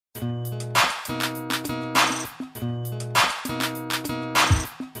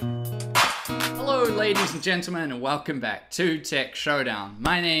ladies and gentlemen, and welcome back to Tech Showdown.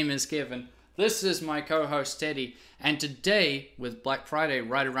 My name is Kevin. This is my co-host Teddy, and today, with Black Friday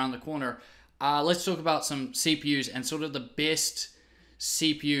right around the corner, let's talk about some CPUs and sort of the best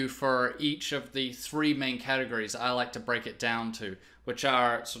CPU for each of the three main categories I like to break it down to, which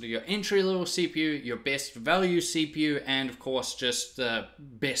are sort of your entry-level CPU, your best value CPU, and of course just the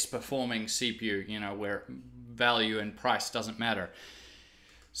best performing CPU, you know, where value and price doesn't matter.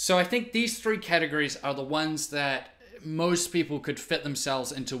 So I think these three categories are the ones that most people could fit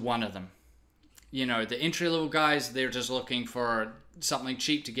themselves into one of them. You know, the entry-level guys, they're just looking for something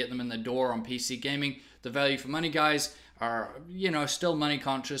cheap to get them in the door on PC gaming. The value for money guys are, you know, still money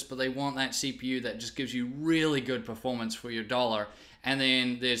conscious, but they want that CPU that just gives you really good performance for your dollar. And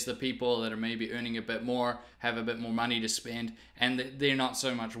then there's the people that are maybe earning a bit more, have a bit more money to spend, and they're not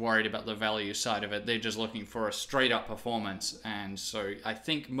so much worried about the value side of it. They're just looking for a straight up performance. And so I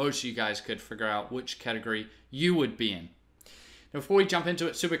think most of you guys could figure out which category you would be in. Now, before we jump into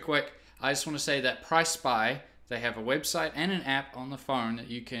it super quick, I just want to say that Price Spy, they have a website and an app on the phone that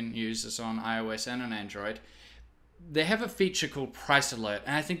you can use. It's on iOS and on Android. They have a feature called Price Alert,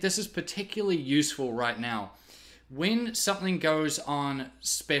 and I think this is particularly useful right now. When something goes on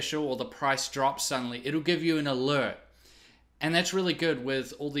special or the price drops suddenly, it'll give you an alert. And that's really good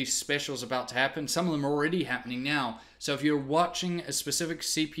with all these specials about to happen. Some of them are already happening now. So if you're watching a specific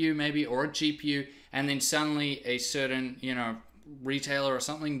CPU maybe or a GPU, and then suddenly a certain, you know, retailer or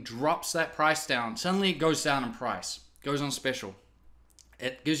something drops that price down, suddenly it goes down in price, goes on special.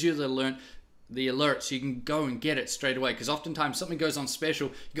 It gives you the alert so you can go and get it straight away, because oftentimes something goes on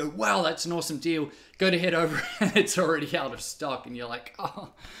special, you go, wow, that's an awesome deal, go to head over and it's already out of stock, and you're like,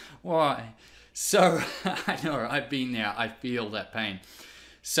 oh, why? So I know, I've been there, I feel that pain.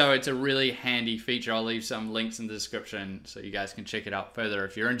 So it's a really handy feature. I'll leave some links in the description so you guys can check it out further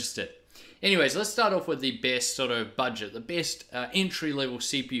if you're interested. Anyways, let's start off with the best sort of budget, the best entry-level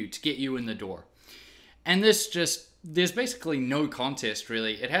CPU to get you in the door. And this just, there's basically no contest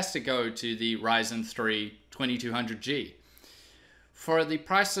really. It has to go to the Ryzen 3 2200G. For the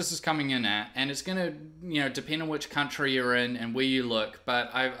price this is coming in at, and it's going to, you know, depend on which country you're in and where you look,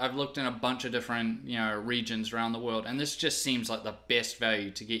 but I've looked in a bunch of different, you know, regions around the world, and this just seems like the best value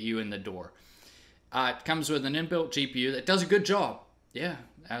to get you in the door. It comes with an inbuilt GPU that does a good job. Yeah,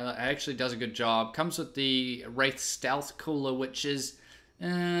 it actually does a good job. Comes with the Wraith Stealth cooler, which is,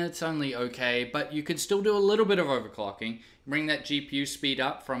 it's only okay, but you can still do a little bit of overclocking. Bring that GPU speed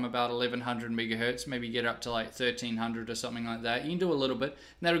up from about 1100 megahertz, maybe get up to like 1300 or something like that. You can do a little bit, and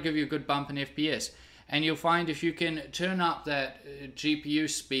that'll give you a good bump in FPS. And you'll find if you can turn up that GPU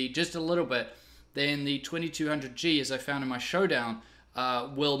speed just a little bit, then the 2200G, as I found in my showdown,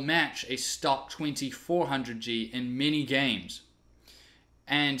 will match a stock 2400G in many games.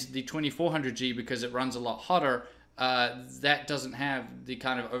 And the 2400G, because it runs a lot hotter, that doesn't have the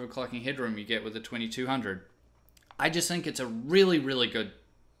kind of overclocking headroom you get with the 2200. I just think it's a really, really good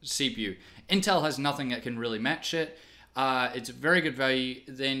CPU. Intel has nothing that can really match it. It's a very good value.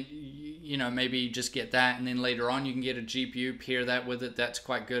 Then, you know, maybe just get that, and then later on you can get a GPU, pair that with it. That's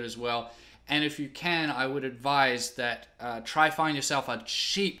quite good as well. And if you can, I would advise that try find yourself a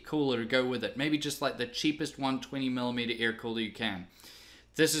cheap cooler to go with it. Maybe just like the cheapest 120mm air cooler you can.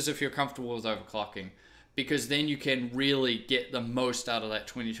 This is if you're comfortable with overclocking, because then you can really get the most out of that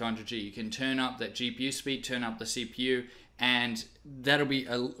 2200G. You can turn up that GPU speed, turn up the CPU, and that'll be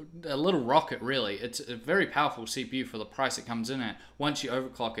a little rocket really. It's a very powerful CPU for the price it comes in at. Once you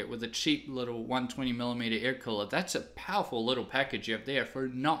overclock it with a cheap little 120mm air cooler, that's a powerful little package you have there for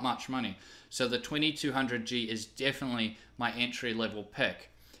not much money. So the 2200G is definitely my entry level pick.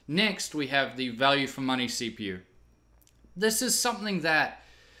 Next, we have the value for money CPU. This is something that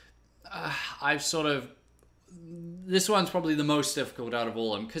I've sort of, this one's probably the most difficult out of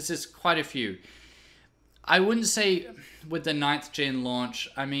all of them, because there's quite a few. I wouldn't say with the 9th gen launch,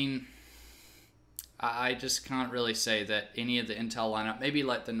 I mean, I just can't really say that any of the Intel lineup, maybe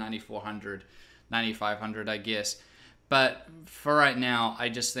like the 9400, 9500, I guess. But for right now, I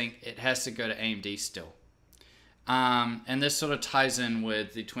just think it has to go to AMD still. And this sort of ties in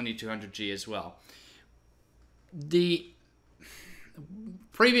with the 2200G as well. The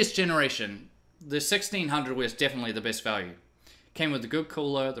previous generation, the 1600 was definitely the best value. Came with a good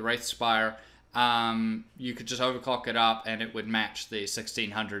cooler, the Wraith Spire. You could just overclock it up and it would match the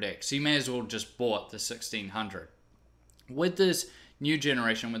 1600X. So you may as well just bought the 1600. With this new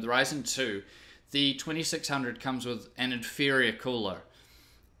generation, with the Ryzen 2, the 2600 comes with an inferior cooler.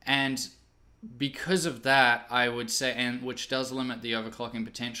 And because of that, I would say, and which does limit the overclocking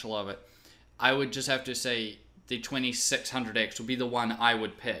potential of it, I would just have to say the 2600X would be the one I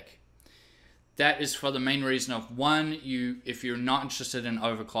would pick. that is for the main reason of, one, if you're not interested in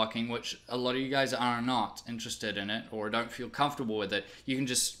overclocking, which a lot of you guys are not interested in it or don't feel comfortable with it, you can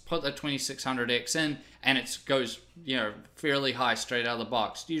just put the 2600X in and it goes, fairly high straight out of the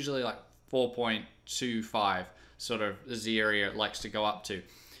box. Usually like 4.25 sort of is the area it likes to go up to.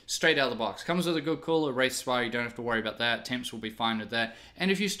 Straight out of the box. Comes with a good cooler, race spire, you don't have to worry about that. Temps will be fine with that. And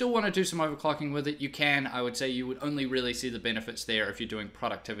if you still want to do some overclocking with it, you can. I would say you would only really see the benefits there if you're doing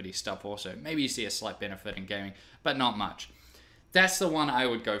productivity stuff also. Maybe you see a slight benefit in gaming, but not much. That's the one I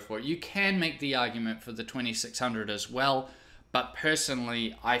would go for. You can make the argument for the 2600 as well, but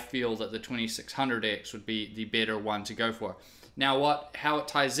personally, I feel that the 2600X would be the better one to go for. Now, how it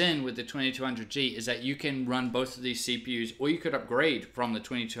ties in with the 2200G is that you can run both of these CPUs, or you could upgrade from the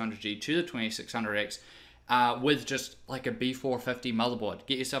 2200G to the 2600X with just like a B450 motherboard.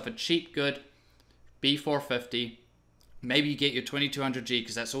 Get yourself a cheap, good B450. Maybe you get your 2200G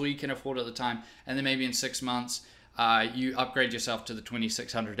because that's all you can afford at the time, and then maybe in 6 months you upgrade yourself to the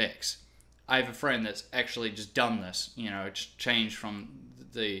 2600X. I have a friend that's actually just done this. It's changed from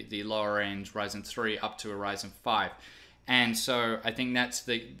the lower end Ryzen 3 up to a Ryzen 5. And so I think that's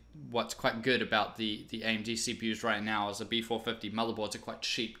what's quite good about the AMD CPUs right now is the B450 motherboards are quite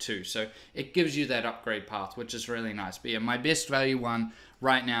cheap too. So it gives you that upgrade path, which is really nice. But yeah, my best value one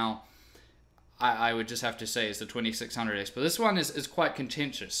right now, I would just have to say, is the 2600X. But this one is quite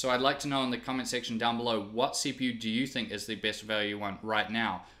contentious. So I'd like to know in the comment section down below, what CPU do you think is the best value one right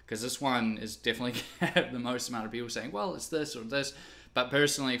now? Because this one is definitely going to have the most amount of people saying, well, it's this or this. But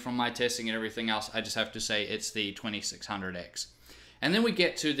personally, from my testing and everything else, I just have to say it's the 2600X. And then we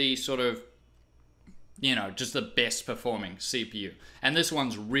get to the sort of, just the best performing CPU. And this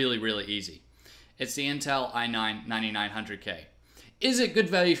one's really, really easy. It's the Intel i9 9900K. Is it good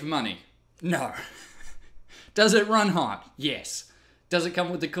value for money? No. Does it run hot? Yes. Does it come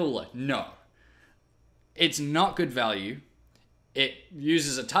with the cooler? No. It's not good value. It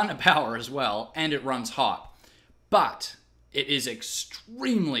uses a ton of power as well, and it runs hot. But it is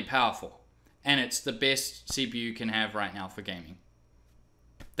extremely powerful, and it's the best CPU you can have right now for gaming.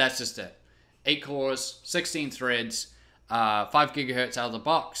 That's just it. 8 cores, 16 threads, 5 gigahertz out of the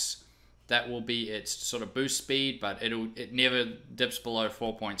box. That will be its sort of boost speed, but it never dips below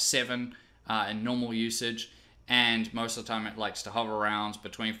 4.7 in normal usage, and most of the time it likes to hover around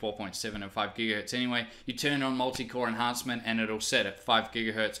between 4.7 and 5 gigahertz anyway. You turn on multi-core enhancement, and it'll set at 5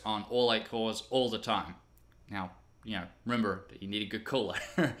 gigahertz on all 8 cores all the time. Now, remember that you need a good cooler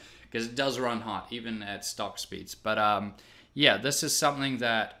because it does run hot even at stock speeds. But yeah, this is something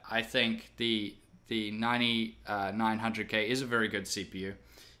that I think the 9900K is a very good CPU.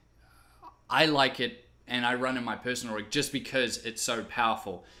 I like it, and I run in my personal rig just because it's so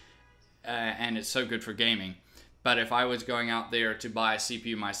powerful and it's so good for gaming. But if I was going out there to buy a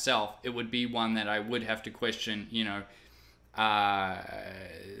CPU myself, it would be one that I would have to question,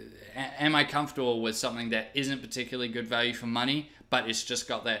 am I comfortable with something that isn't particularly good value for money, but it's just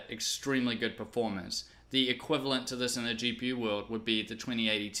got that extremely good performance? The equivalent to this in the GPU world would be the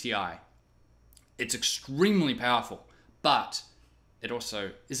 2080 Ti. It's extremely powerful, but it also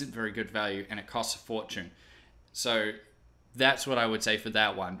isn't very good value, and it costs a fortune. So that's what I would say for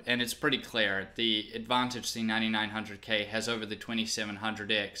that one. And it's pretty clear. The advantage the 9900K has over the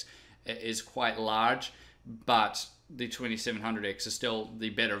 2700X is quite large, but the 2700X is still the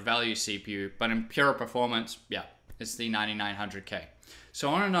better value CPU, but in pure performance, yeah, it's the 9900K. So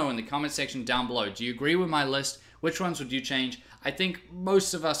I want to know in the comment section down below, do you agree with my list? Which ones would you change? I think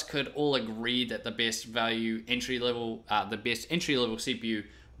most of us could all agree that the best value entry-level CPU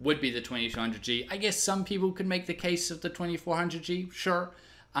would be the 2200G. I guess some people could make the case of the 2400G, sure.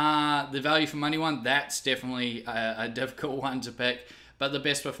 The value for money one, that's definitely a difficult one to pick. But the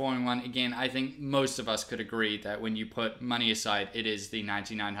best performing one, again, I think most of us could agree that when you put money aside, it is the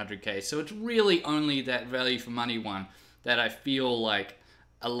 9900K. So it's really only that value for money one that I feel like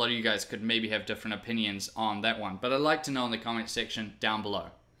a lot of you guys could maybe have different opinions on that one. But I'd like to know in the comment section down below.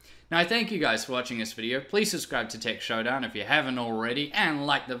 Now, I thank you guys for watching this video. Please subscribe to Tech Showdown if you haven't already, and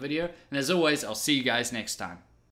like the video. And as always, I'll see you guys next time.